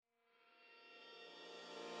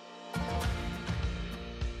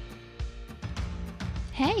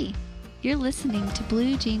Hey, you're listening to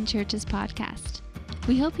Blue Jean Church's podcast.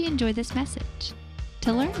 We hope you enjoy this message.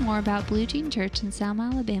 To learn more about Blue Jean Church in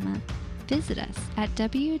Selma, Alabama, visit us at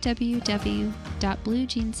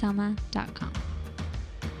www.bluejeanselma.com.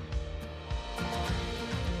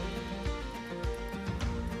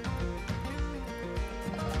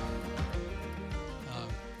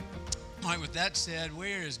 All right, with that said,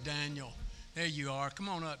 where is Daniel? There you are. Come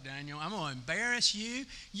on up, Daniel. I'm going to embarrass you.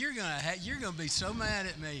 You're gonna be so mad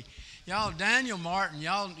at me. Y'all, Daniel Martin,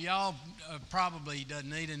 y'all probably doesn't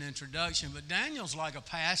need an introduction, but Daniel's like a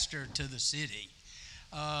pastor to the city.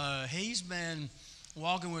 He's been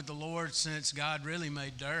walking with the Lord since God really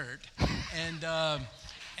made dirt.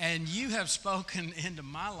 And you have spoken into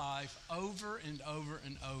my life over and over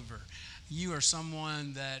and over. You are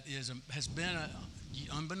someone that has been,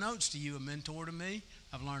 unbeknownst to you, a mentor to me.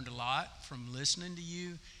 I've learned a lot from listening to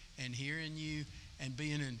you and hearing you and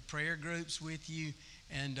being in prayer groups with you.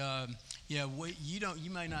 And you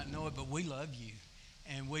may not know it, but we love you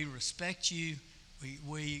and we respect you.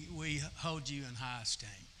 We hold you in high esteem.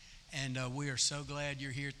 And we are so glad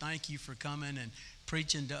you're here. Thank you for coming and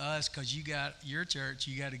preaching to us, because you got your church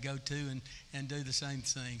you got to go to and do the same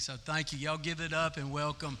thing. So thank you. Y'all give it up and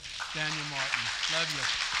welcome Daniel Martin. Love you.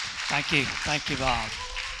 Thank you. Thank you, Bob.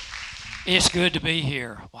 It's good to be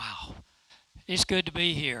here. Wow. It's good to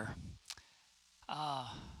be here.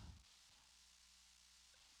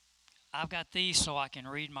 I've got these so I can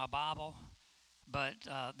read my Bible, but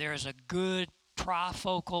there's a good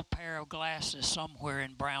trifocal pair of glasses somewhere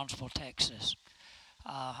in Brownsville, Texas.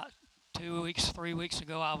 3 weeks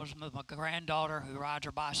ago, I was with my granddaughter who rides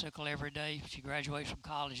her bicycle every day. She graduates from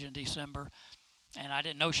college in December, and I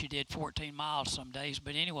didn't know she did 14 miles some days.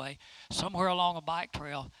 But anyway, somewhere along a bike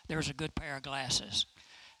trail, there's a good pair of glasses.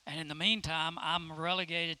 And in the meantime, I'm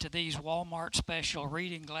relegated to these Walmart special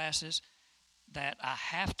reading glasses that I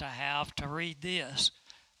have to read this,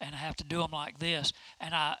 and I have to do them like this.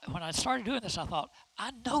 And when I started doing this, I thought,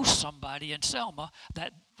 I know somebody in Selma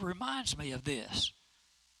that reminds me of this.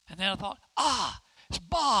 And then I thought, it's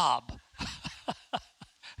Bob.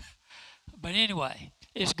 But anyway,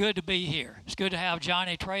 it's good to be here. It's good to have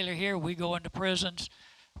Johnny Traylor here. We go into prisons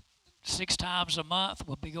 6 times a month.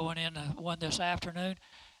 We'll be going into one this afternoon.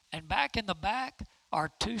 And back in the back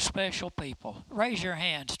are 2 special people. Raise your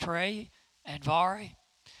hands, Trey and Vari.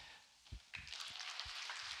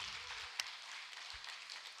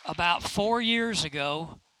 About 4 years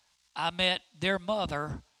ago, I met their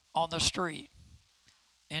mother on the street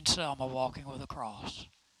in Selma walking with a cross.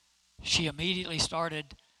 She immediately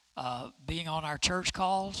started being on our church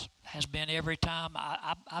calls, has been every time.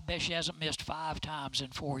 I bet she hasn't missed 5 times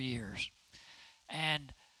in 4 years.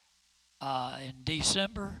 And in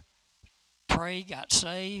December, Trey got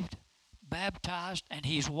saved, baptized, and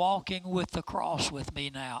he's walking with the cross with me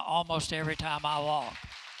now almost every time I walk.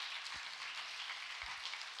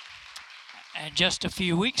 And just a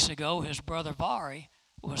few weeks ago, his brother Vari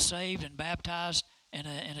was saved and baptized in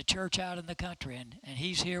a church out in the country, and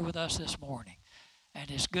he's here with us this morning. And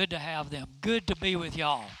it's good to have them. Good to be with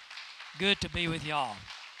y'all. Good to be with y'all.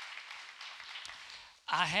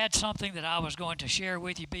 I had something that I was going to share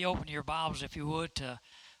with you. Be open to your Bibles, if you would, to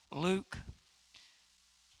Luke.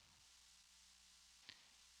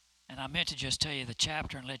 And I meant to just tell you the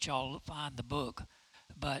chapter and let y'all find the book.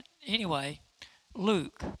 But anyway,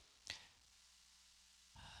 Luke.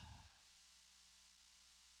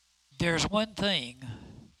 There's one thing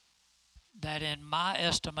that in my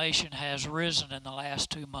estimation has risen in the last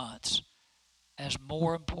 2 months as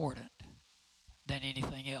more important than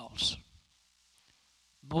anything else.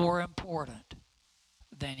 More important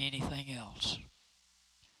than anything else.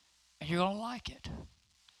 And you're going to like it.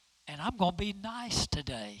 And I'm going to be nice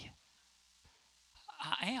today.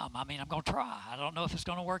 I am. I'm going to try. I don't know if it's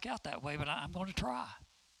going to work out that way, but I'm going to try.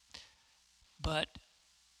 But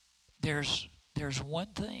there's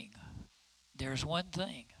one thing. There's one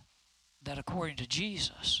thing that, according to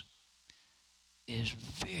Jesus, is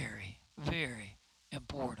very, very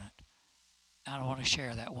important. And I want to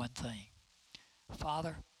share that one thing.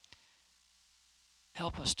 Father,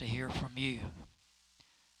 help us to hear from you.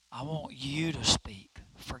 I want you to speak.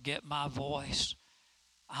 Forget my voice.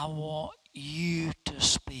 I want you to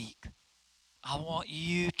speak. I want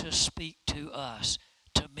you to speak to us,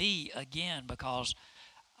 to me again, because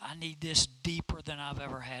I need this deeper than I've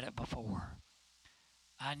ever had it before.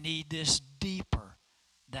 I need this deeper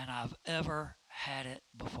than I've ever had it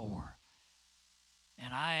before.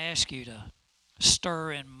 And I ask you to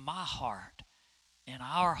stir in my heart, in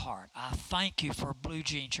our heart. I thank you for Blue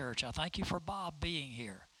Jean Church. I thank you for Bob being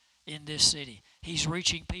here. in this city. He's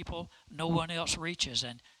reaching people no one else reaches.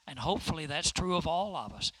 And hopefully that's true of all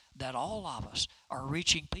of us, that all of us are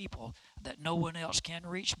reaching people that no one else can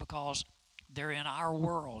reach because they're in our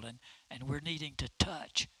world, and we're needing to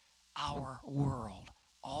touch our world,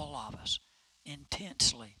 all of us,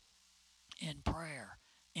 intensely, in prayer,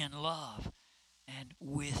 in love, and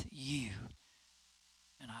with you.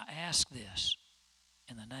 And I ask this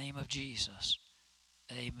in the name of Jesus.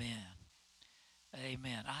 Amen.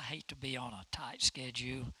 Amen. I hate to be on a tight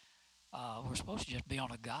schedule. We're supposed to just be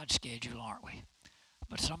on a God schedule, aren't we?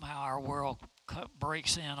 But somehow our world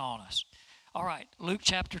breaks in on us. All right, Luke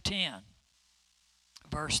chapter 10,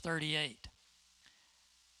 verse 38.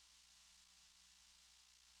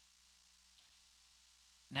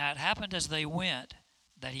 Now it happened as they went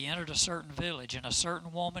that he entered a certain village, and a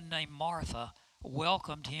certain woman named Martha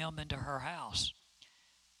welcomed him into her house.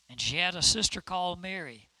 And she had a sister called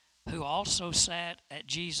Mary, who also sat at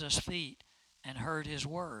Jesus' feet and heard his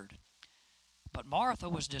word. But Martha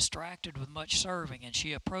was distracted with much serving, and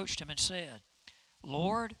she approached him and said,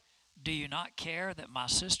 Lord, do you not care that my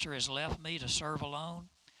sister has left me to serve alone?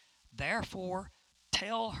 Therefore,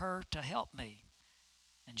 tell her to help me.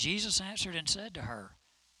 And Jesus answered and said to her,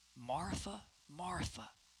 Martha, Martha,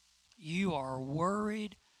 you are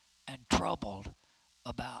worried and troubled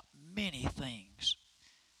about many things,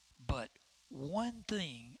 but one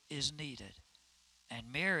thing is needed,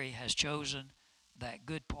 and Mary has chosen that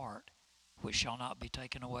good part which shall not be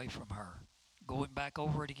taken away from her. Going back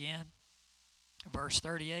over it again, verse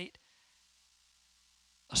 38,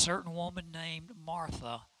 a certain woman named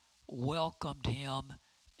Martha welcomed him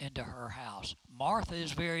into her house. Martha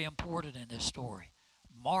is very important in this story.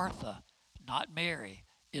 Martha, not Mary,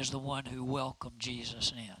 is the one who welcomed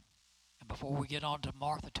Jesus in. And before we get on to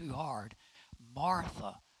Martha too hard,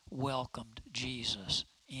 Martha welcomed Jesus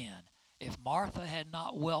in. If Martha had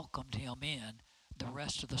not welcomed him in, the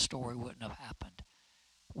rest of the story wouldn't have happened.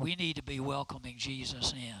 We need to be welcoming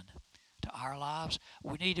Jesus in to our lives.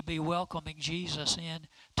 We need to be welcoming Jesus in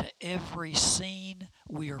to every scene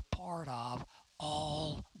we are part of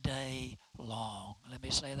all day long. Let me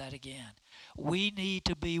say that again. We need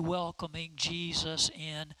to be welcoming Jesus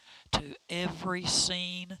in to every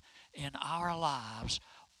scene in our lives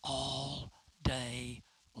all day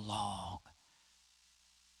long.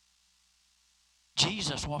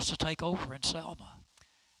 Jesus wants to take over in Selma,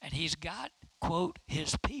 and he's got, quote,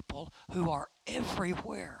 his people who are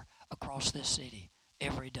everywhere across this city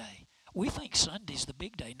every day. We think Sunday's the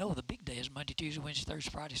big day. No, the big day is Monday, Tuesday, Wednesday,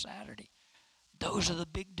 Thursday, Friday, Saturday. Those are the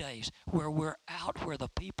big days where we're out where the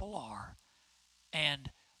people are,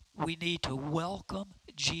 and we need to welcome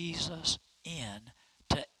Jesus in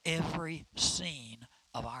to every scene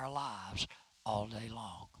of our lives all day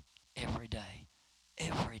long, every day,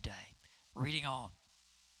 every day. Reading on.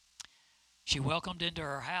 She welcomed into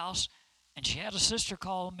her house, and she had a sister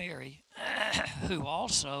called Mary, who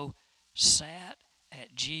also sat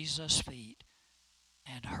at Jesus' feet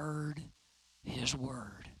and heard his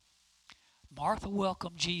word. Martha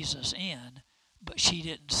welcomed Jesus in, but she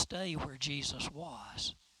didn't stay where Jesus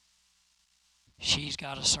was. She's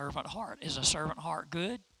got a servant heart. Is a servant heart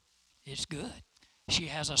good? It's good. She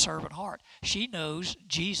has a servant heart. She knows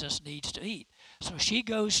Jesus needs to eat. So she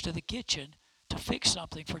goes to the kitchen to fix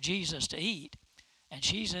something for Jesus to eat, and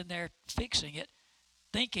she's in there fixing it,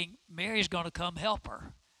 thinking Mary's going to come help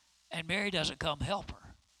her, and Mary doesn't come help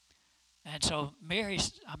her. And so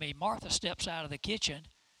Martha steps out of the kitchen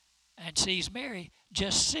and sees Mary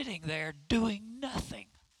just sitting there doing nothing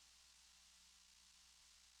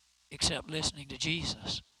except listening to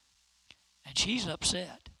Jesus. And she's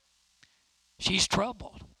upset. She's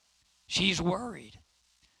troubled. She's worried.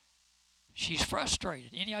 She's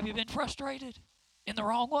frustrated. Any of you been frustrated in the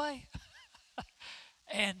wrong way?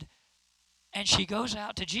 and she goes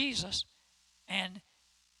out to Jesus, and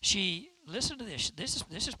she, listen to this.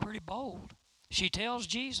 This is pretty bold. She tells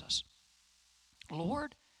Jesus,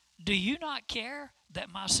 Lord, do you not care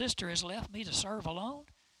that my sister has left me to serve alone?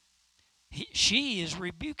 She is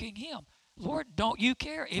rebuking him. Lord, don't you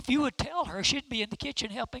care? If you would tell her she'd be in the kitchen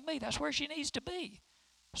helping me, that's where she needs to be,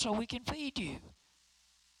 so we can feed you.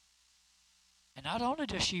 And not only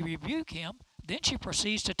does she rebuke him, then she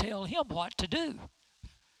proceeds to tell him what to do.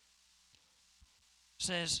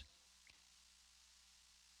 Says,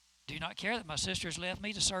 do you not care that my sister has left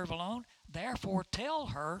me to serve alone? Therefore tell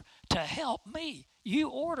her to help me. You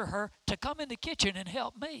order her to come in the kitchen and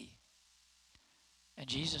help me. And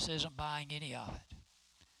Jesus isn't buying any of it.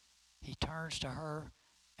 He turns to her,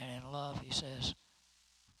 and in love he says,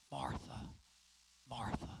 Martha,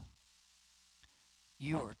 Martha,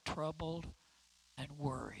 you are troubled and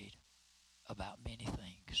worried about many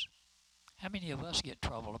things. How many of us get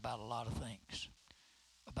troubled about a lot of things?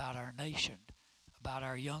 About our nation, about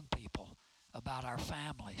our young people, about our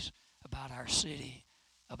families, about our city,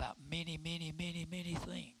 about many, many, many, many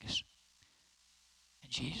things.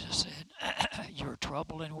 And Jesus said, you're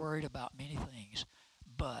troubled and worried about many things,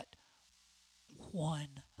 but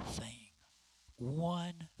one thing.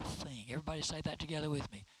 One thing. Everybody say that together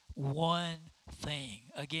with me. One thing.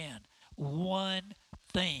 Again, one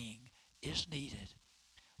thing is needed.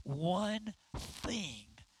 One thing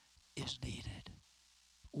is needed.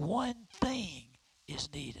 One thing is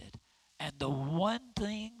needed. And the one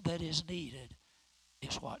thing that is needed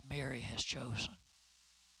is what Mary has chosen.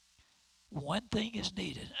 One thing is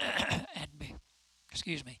needed. And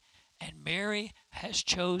Mary has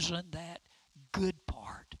chosen that good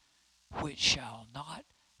part which shall not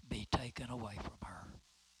be taken away from her.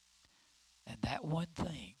 And that one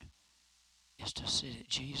thing is to sit at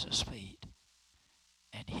Jesus' feet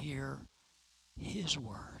and hear his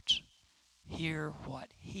words, hear what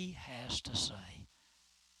he has to say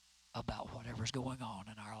about whatever's going on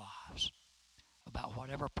in our lives, about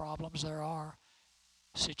whatever problems there are,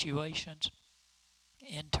 situations,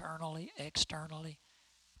 internally, externally.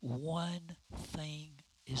 One thing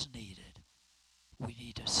is needed. We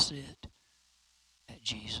need to sit at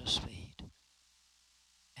Jesus' feet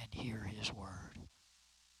and hear his word.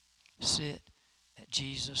 Sit at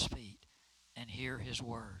Jesus' feet and hear his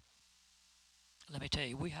word. Let me tell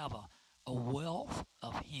you, we have a wealth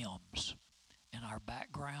of hymns in our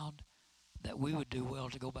background that we would do well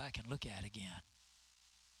to go back and look at again.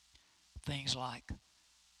 Things like,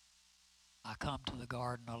 I come to the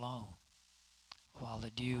garden alone while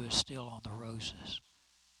the dew is still on the roses,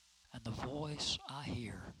 and the voice I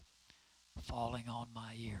hear falling on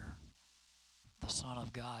my ear, the Son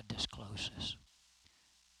of God discloses.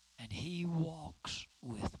 And he walks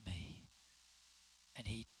with me, and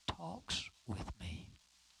he talks with me,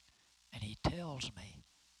 and he tells me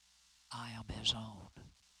I am his own.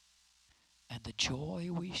 And the joy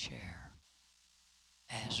we share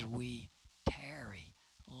as we tarry,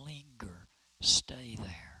 linger, stay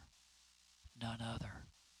there, none other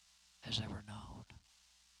has ever known.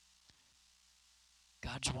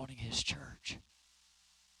 God's wanting his church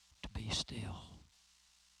to be still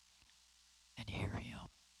and hear him,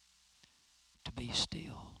 to be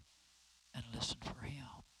still and listen for him.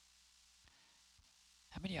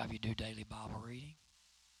 How many of you do daily Bible reading?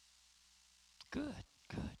 Good,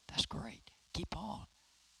 good. That's great. Keep on.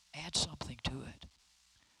 Add something to it.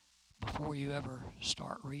 Before you ever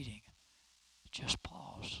start reading, just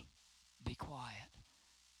pause, be quiet,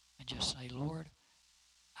 and just say, Lord,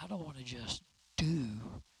 I don't want to just do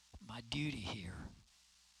my duty here.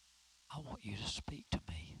 I want you to speak to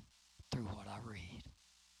me through what I read.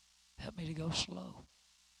 Help me to go slow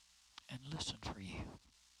and listen for you.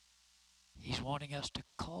 He's wanting us to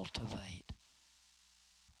cultivate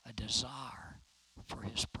a desire for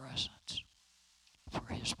his presence.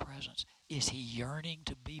 For his presence. Is he yearning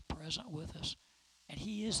to be present with us? And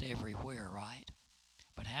he is everywhere, right?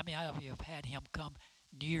 But how many of you have had him come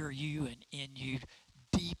near you and in you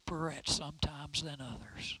deeper at some times than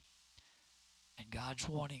others? And God's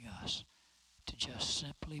wanting us to just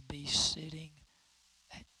simply be sitting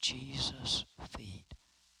at Jesus' feet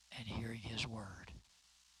and hearing his word.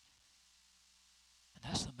 And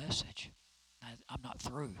that's the message. I'm not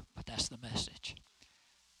through, but that's the message.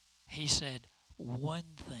 He said, one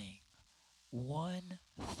thing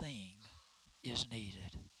is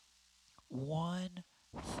needed. One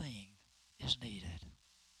thing is needed.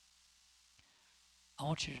 I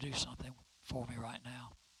want you to do something for me right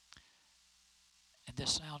now. And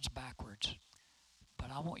this sounds backwards, but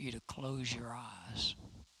I want you to close your eyes.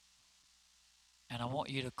 And I want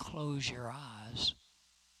you to close your eyes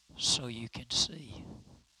so you can see.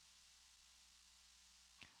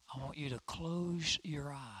 I want you to close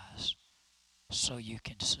your eyes so you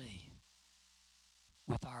can see.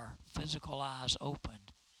 With our physical eyes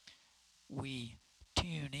opened, we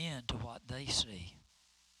tune in to what they see.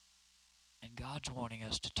 And God's wanting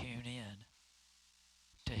us to tune in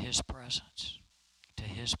to his presence, to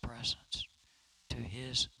his presence, to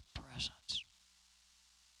his presence.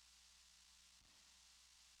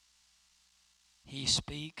 He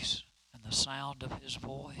speaks, and the sound of his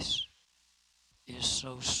voice is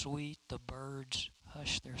so sweet the birds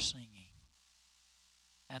hush their singing.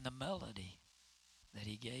 And the melody that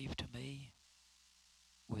he gave to me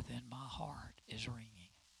within my heart is ringing.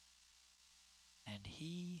 And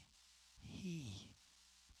he,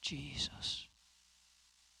 Jesus,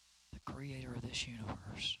 the creator of this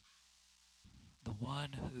universe, the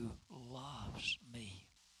one who loves me,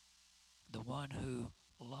 the one who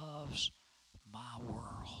loves my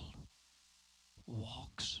world,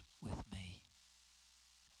 walks with me,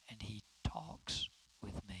 and He talks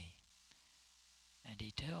with me, and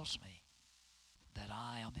He tells me that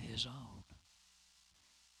I am His own.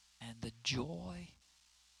 And the joy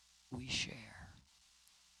we share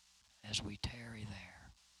as we tarry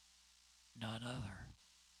there, none other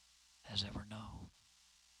has ever known.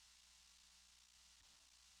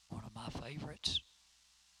 One of my favorites,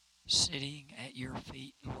 sitting at your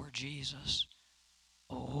feet, Lord Jesus.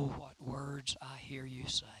 Oh, what words I hear you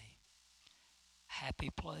say. Happy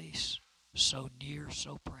place, so near,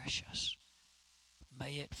 so precious.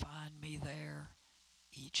 May it find me there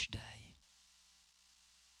each day.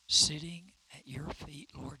 Sitting at your feet,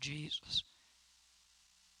 Lord Jesus.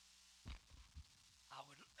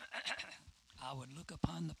 I would look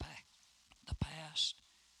upon the past,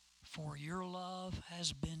 for your love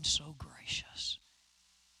has been so gracious.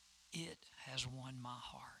 It has won my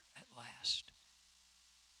heart at last.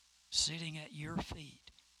 Sitting at your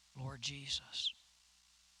feet, Lord Jesus,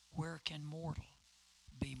 where can mortal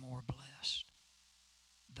be more blessed?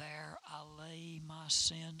 There I lay my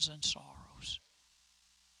sins and sorrows,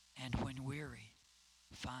 and when weary,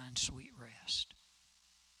 find sweet rest.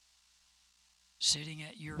 Sitting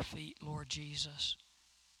at your feet, Lord Jesus,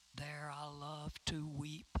 there I love to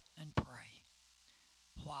weep and pray,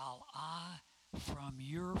 while I from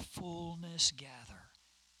your fullness gather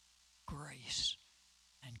grace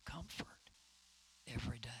and comfort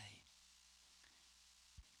every day.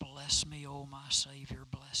 Bless me, O my Savior,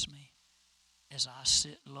 bless me, as I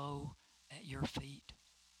sit low at your feet.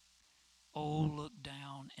 Oh, look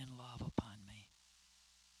down in love upon me.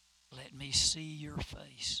 Let me see your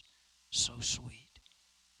face so sweet.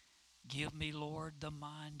 Give me, Lord, the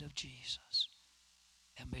mind of Jesus.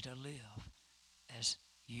 Help me to live as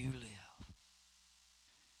you live.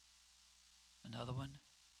 Another one,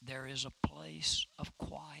 there is a place of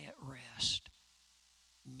quiet rest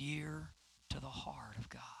near to the heart of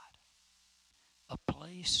God. A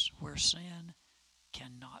place where sin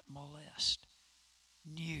cannot molest,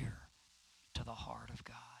 near to the heart of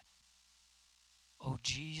God. O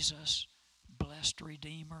Jesus, blessed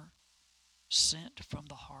Redeemer, sent from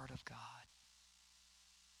the heart of God.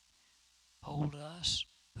 Hold us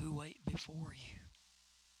who wait before you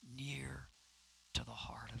near to the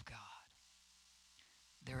heart of God.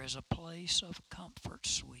 There is a place of comfort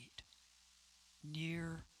sweet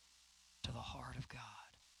near to the heart of God.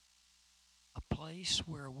 A place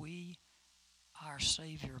where we, our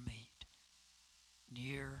Savior, meet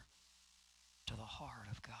near to the heart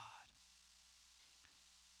of God.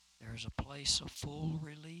 There is a place of full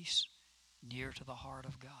release near to the heart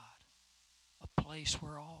of God. A place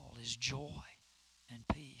where all is joy and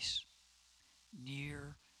peace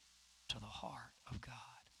near to the heart of God.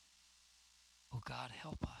 Oh God,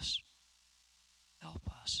 help us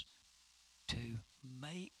to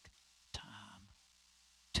make time,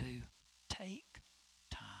 to take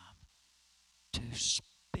time, to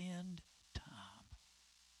spend time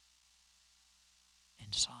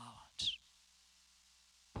in silence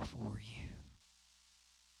before you.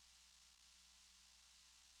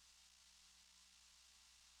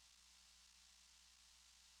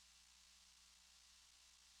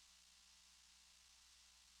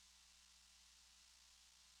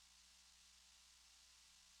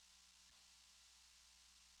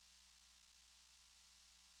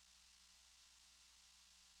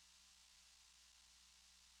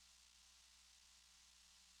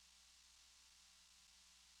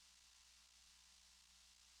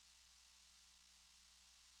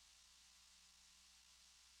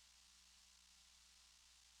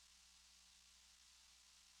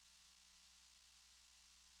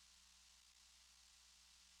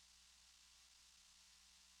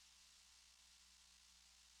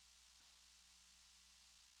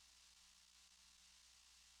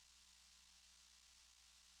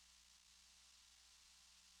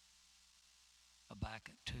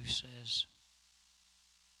 Habakkuk 2 says,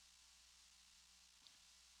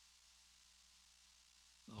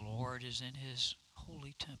 the Lord is in his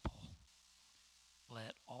holy temple.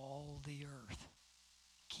 Let all the earth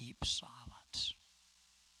keep silence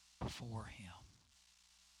before him.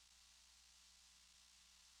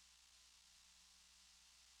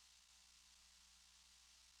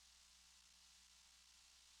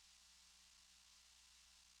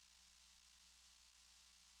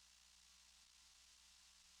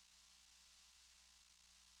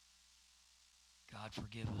 God,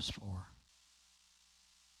 forgive us for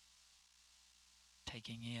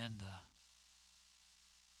taking in the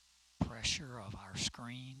pressure of our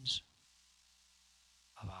screens,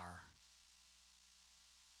 of our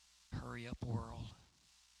hurry-up world,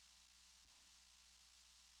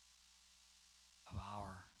 of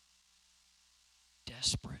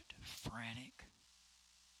desperate, frantic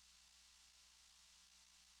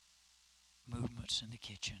movements in the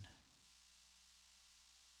kitchen.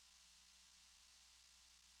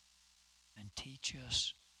 And teach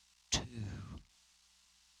us to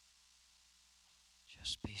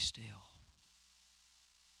just be still.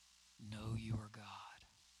 Know you are God.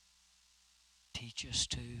 Teach us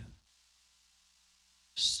to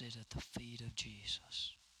sit at the feet of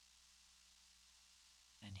Jesus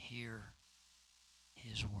and hear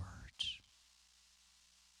his words.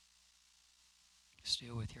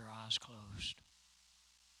 Still with your eyes closed,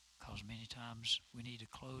 because many times we need to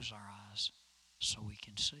close our eyes so we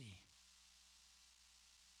can see.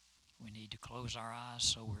 We need to close our eyes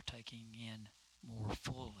so we're taking in more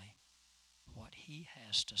fully what he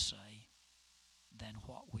has to say than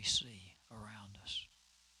what we see around us.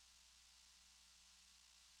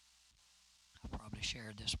 I probably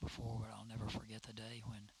shared this before, but I'll never forget the day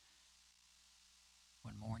when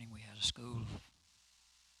one morning we had a school,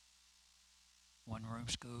 one-room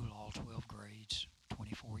school, all 12 grades,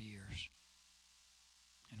 24 years.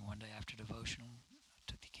 And one day after devotional, I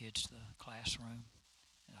took the kids to the classroom,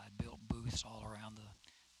 and I built booths all around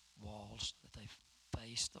the walls that they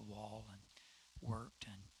faced the wall and worked.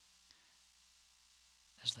 And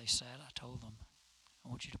as they sat, I told them, I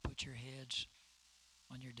want you to put your heads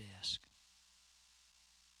on your desk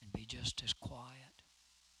and be just as quiet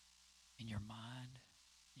in your mind,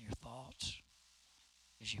 in your thoughts,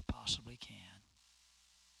 as you possibly can.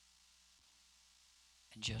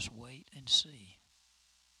 And just wait and see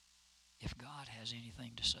if God has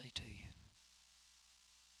anything to say to you.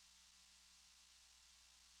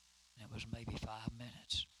 And it was maybe 5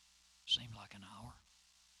 minutes. Seemed like an hour.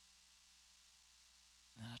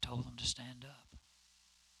 And then I told them to stand up.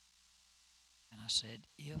 And I said,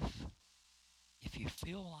 if you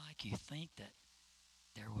feel like you think that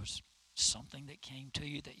there was something that came to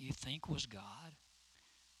you that you think was God,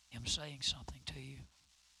 him saying something to you,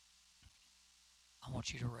 I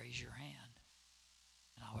want you to raise your hand.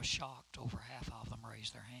 And I was shocked, over half of them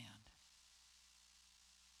raised their hand.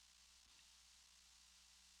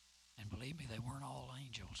 And believe me, they weren't all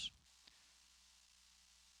angels.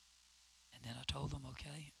 And then I told them,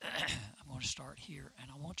 okay, I'm going to start here,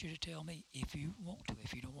 and I want you to tell me if you want to.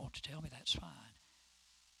 If you don't want to tell me, that's fine.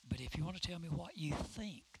 But if you want to tell me what you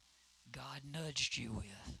think God nudged you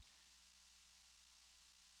with,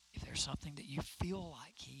 if there's something that you feel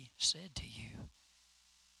like he said to you,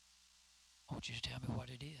 I want you to tell me what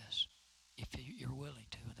it is, if you're willing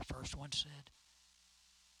to. And the first one said,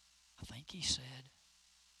 I think he said,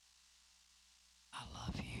 I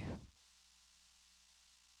love you.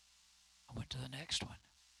 I went to the next one.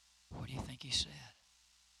 What do you think he said?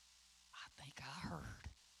 I think I heard,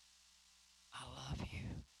 I love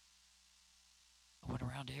you. I went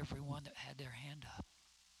around to everyone that had their hand up.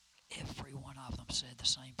 Every one of them said the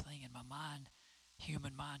same thing. And my mind,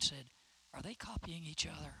 human mind, said, are they copying each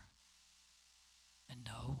other? And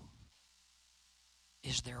no.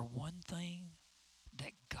 Is there one thing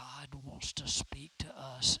that God wants to speak to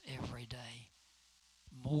us every day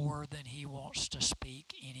more than he wants to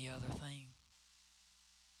speak any other thing?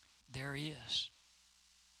 There is.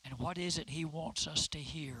 And what is it he wants us to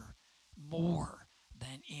hear more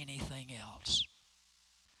than anything else?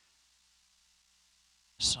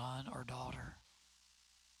 Son or daughter,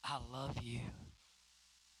 I love you.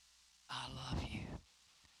 I love you.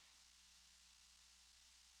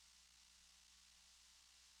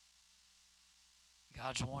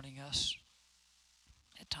 God's wanting us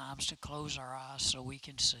at times to close our eyes so we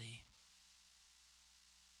can see.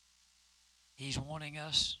 He's wanting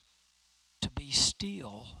us to be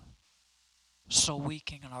still so we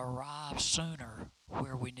can arrive sooner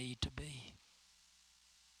where we need to be.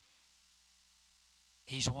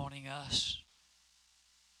 He's wanting us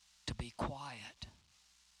to be quiet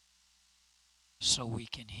so we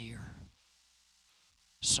can hear.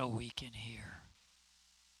 So we can hear.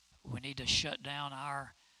 We need to shut down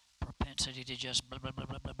our propensity to just blah, blah, blah,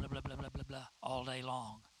 blah, blah, blah, blah, blah, blah, blah, blah, all day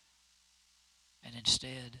long. And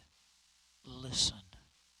instead, listen.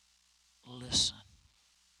 Listen.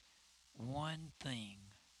 One thing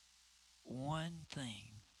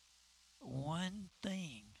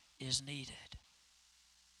is needed.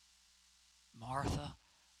 Martha,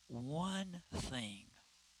 one thing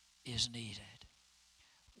is needed.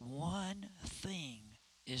 One thing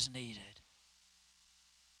is needed.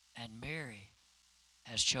 And Mary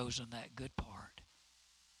has chosen that good part,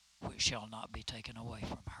 which shall not be taken away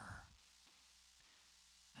from her.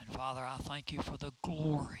 And Father, I thank you for the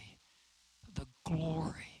glory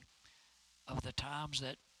of the times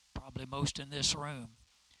that probably most in this room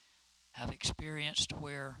have experienced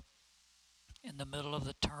where in the middle of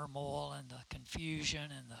the turmoil and the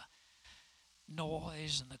confusion and the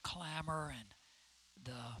noise and the clamor and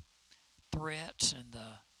the threats and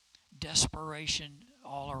the desperation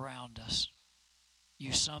all around us,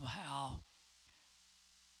 you somehow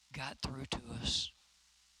got through to us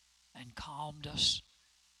and calmed us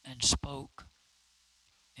and spoke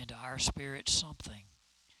into our spirit something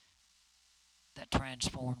that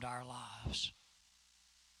transformed our lives.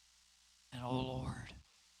 And oh Lord,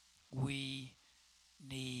 we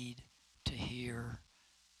need to hear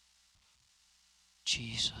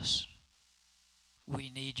Jesus. We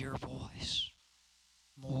need your voice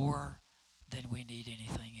more than we need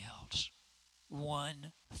anything else.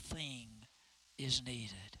 One thing is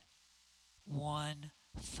needed. One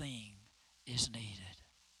thing is needed.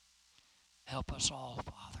 Help us all,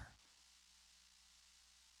 Father,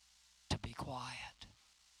 to be quiet,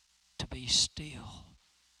 to be still,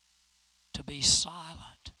 to be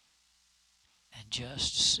silent, and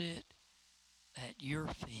just sit at your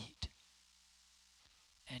feet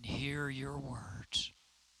and hear your words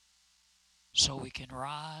so we can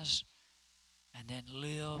rise and then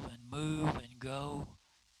live and move and go,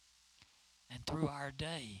 and through our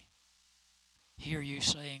day hear you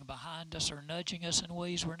saying behind us or nudging us in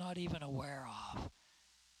ways we're not even aware of.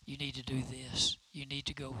 You need to do this. You need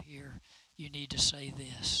to go here. You need to say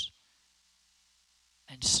this.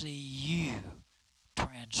 And see you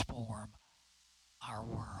transform our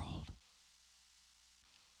world.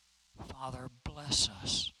 Father, bless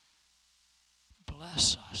us.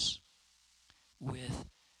 Bless us with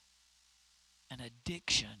an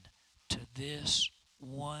addiction to this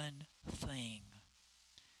one thing.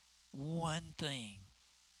 One thing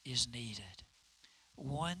is needed.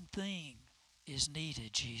 One thing is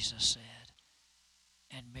needed, Jesus said.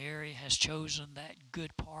 And Mary has chosen that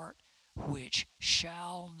good part which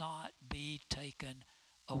shall not be taken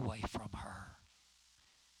away from her.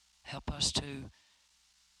 Help us to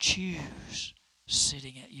choose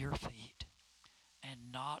sitting at your feet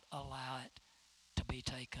and not allow it to be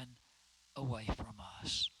taken away from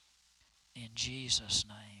us. In Jesus'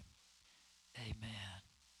 name, amen.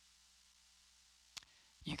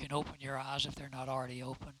 You can open your eyes if they're not already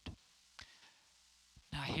opened.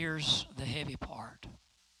 Now here's the heavy part.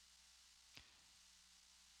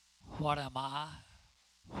 What am I?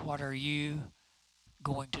 What are you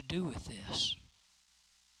going to do with this?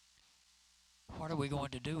 What are we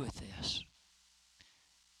going to do with this?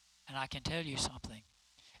 And I can tell you something.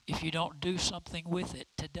 If you don't do something with it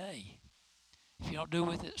today, if you don't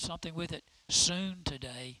do something with it soon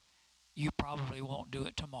today, you probably won't do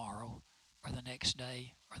it tomorrow or the next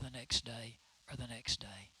day or the next day or the next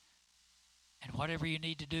day. And whatever you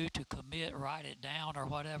need to do to commit, write it down or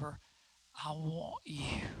whatever, I want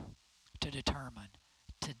you to determine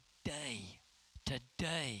today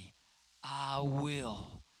I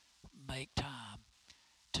will make time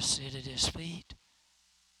to sit at his feet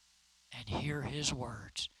and hear his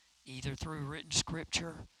words, either through written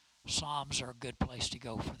scripture. Psalms are a good place to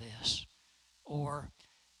go for this, or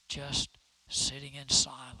just sitting in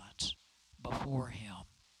silence before him,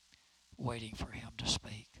 waiting for him to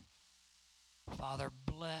speak. Father,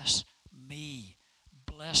 bless me.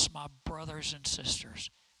 Bless my brothers and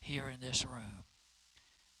sisters here in this room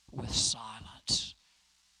with silence,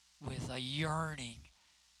 with a yearning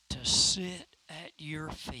to sit at your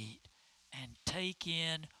feet and take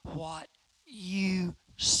in what you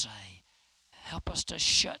say. Help us to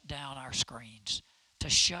shut down our screens, to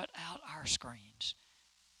shut out our screens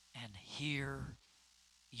and hear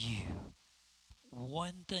you.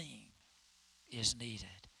 One thing is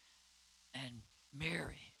needed, and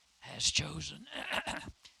Mary has chosen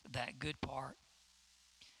that good part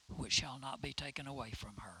which shall not be taken away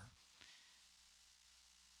from her.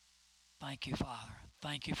 Thank you, Father.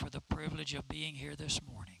 Thank you for the privilege of being here this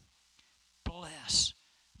morning. Bless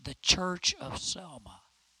the church of Selma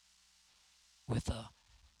with a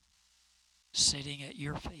sitting at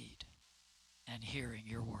your feet and hearing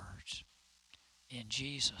your words. In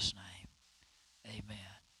Jesus' name, amen.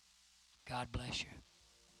 God bless you.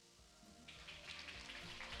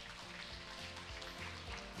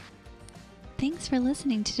 Thanks for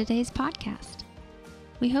listening to today's podcast.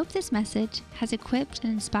 We hope this message has equipped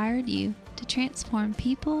and inspired you to transform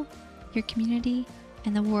people, your community,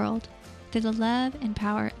 and the world through the love and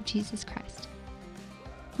power of Jesus Christ.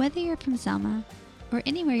 Whether you're from Selma or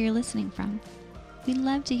anywhere you're listening from, we'd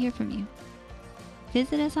love to hear from you.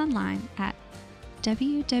 Visit us online at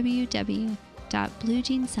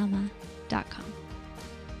www.bluejeanselma.com.